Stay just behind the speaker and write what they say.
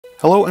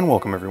Hello and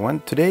welcome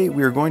everyone. Today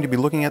we are going to be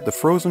looking at the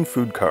frozen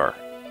food car,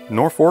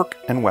 Norfolk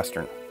and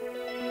Western.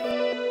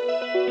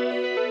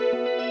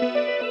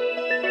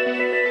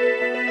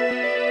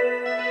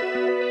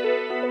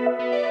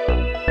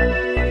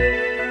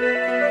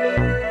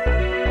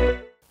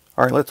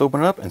 Alright, let's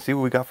open it up and see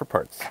what we got for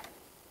parts.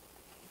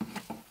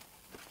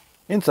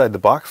 Inside the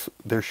box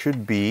there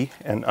should be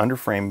an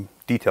underframe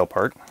detail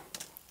part.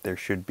 There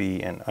should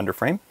be an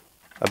underframe,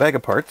 a bag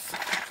of parts,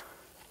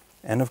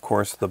 and of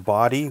course the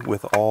body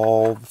with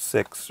all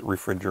 6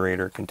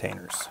 refrigerator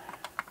containers.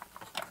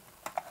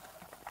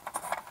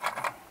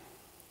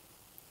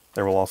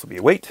 There will also be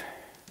a weight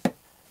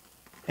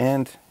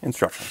and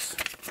instructions.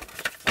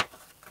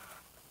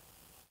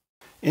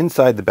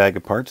 Inside the bag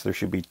of parts there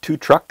should be 2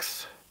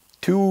 trucks,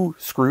 2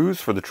 screws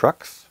for the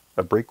trucks,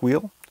 a brake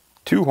wheel,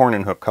 2 horn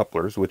and hook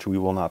couplers, which we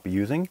will not be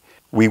using.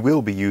 We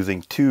will be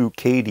using 2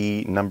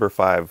 KD number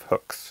 5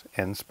 hooks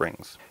and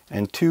springs,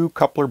 and 2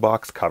 coupler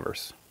box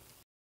covers.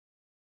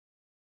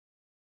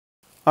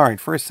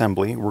 Alright, for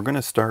assembly, we're going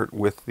to start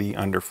with the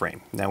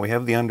underframe. Now we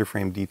have the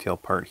underframe detail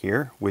part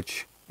here,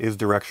 which is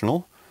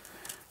directional.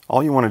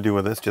 All you want to do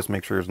with this, just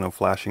make sure there's no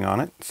flashing on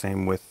it.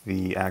 Same with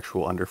the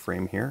actual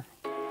underframe here.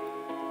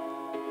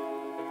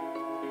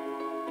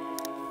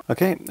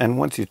 Okay, and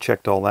once you've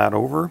checked all that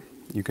over,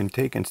 you can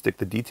take and stick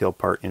the detail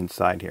part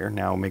inside here.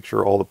 Now make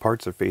sure all the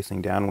parts are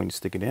facing down when you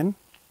stick it in,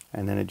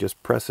 and then it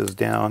just presses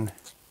down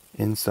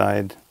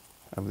inside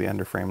of the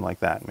underframe like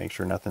that. Make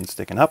sure nothing's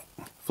sticking up.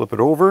 Flip it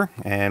over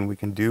and we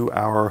can do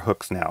our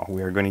hooks now.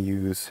 We are going to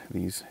use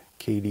these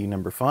KD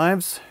number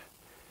 5s.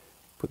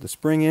 Put the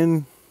spring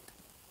in,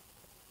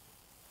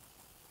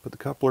 put the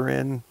coupler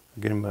in,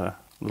 give them a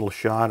little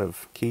shot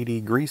of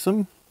KD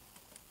grease-em,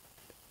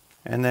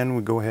 and then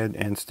we go ahead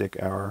and stick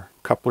our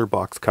coupler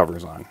box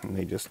covers on, and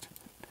they just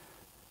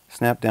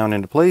snap down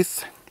into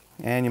place.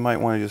 And you might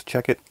want to just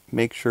check it,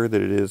 make sure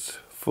that it is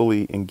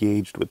fully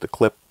engaged with the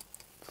clip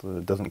so that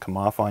it doesn't come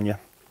off on you.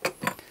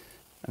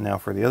 And now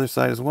for the other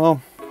side as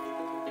well.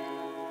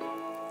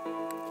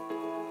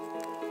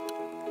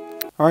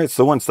 Alright,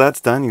 so once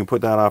that's done, you can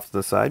put that off to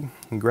the side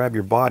and grab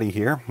your body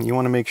here. You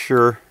want to make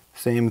sure,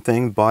 same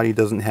thing, body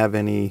doesn't have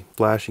any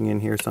flashing in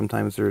here.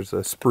 Sometimes there's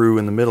a sprue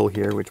in the middle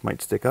here which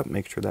might stick up.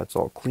 Make sure that's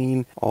all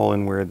clean, all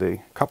in where the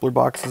coupler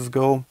boxes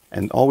go.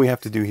 And all we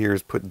have to do here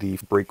is put the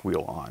brake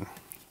wheel on.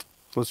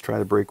 So let's try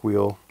the brake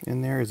wheel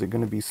in there. Is it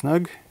going to be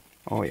snug?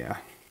 Oh yeah.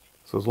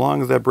 So as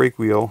long as that brake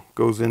wheel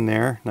goes in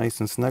there nice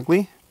and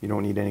snugly, you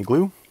don't need any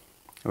glue.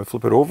 We'll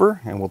flip it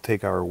over and we'll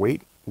take our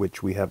weight,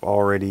 which we have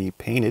already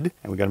painted,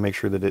 and we got to make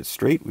sure that it's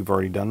straight. We've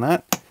already done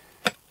that.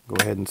 Go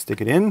ahead and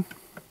stick it in.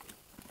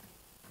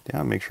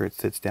 Down, make sure it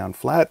sits down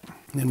flat.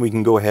 Then we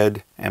can go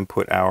ahead and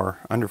put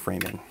our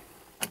underframe in.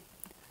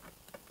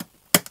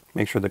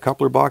 Make sure the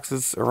coupler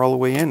boxes are all the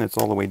way in, it's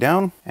all the way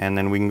down, and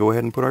then we can go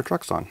ahead and put our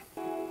trucks on.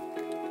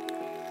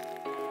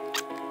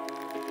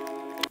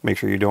 Make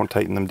sure you don't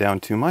tighten them down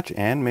too much,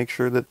 and make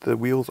sure that the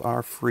wheels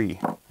are free.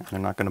 They're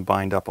not going to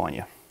bind up on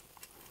you.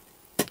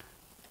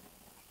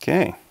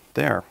 Okay,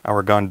 there.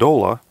 Our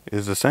gondola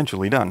is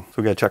essentially done. So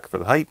we got to check for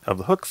the height of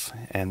the hooks,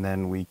 and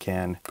then we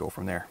can go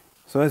from there.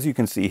 So as you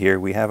can see here,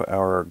 we have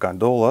our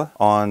gondola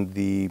on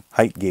the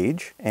height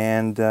gauge,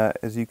 and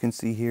as you can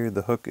see here,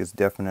 the hook is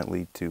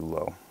definitely too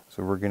low.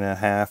 So we're going to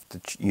have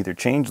to either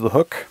change the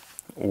hook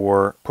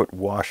or put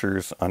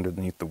washers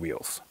underneath the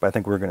wheels. But I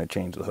think we're going to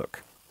change the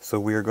hook. So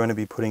we are going to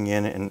be putting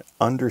in an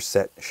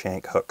underset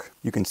shank hook.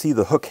 You can see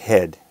the hook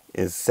head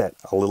is set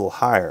a little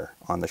higher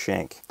on the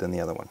shank than the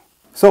other one.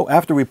 So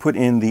after we put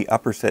in the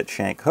upper set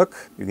shank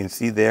hook, you can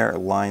see there it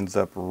lines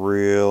up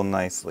real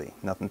nicely.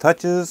 Nothing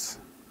touches.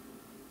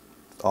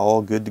 It's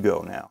all good to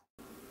go now.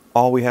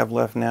 All we have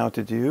left now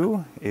to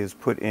do is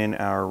put in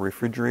our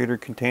refrigerator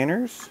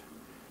containers,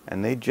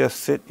 and they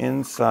just sit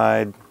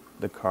inside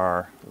the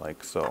car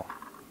like so.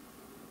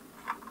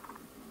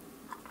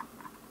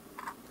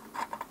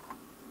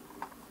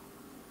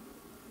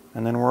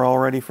 And then we're all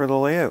ready for the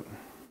layout.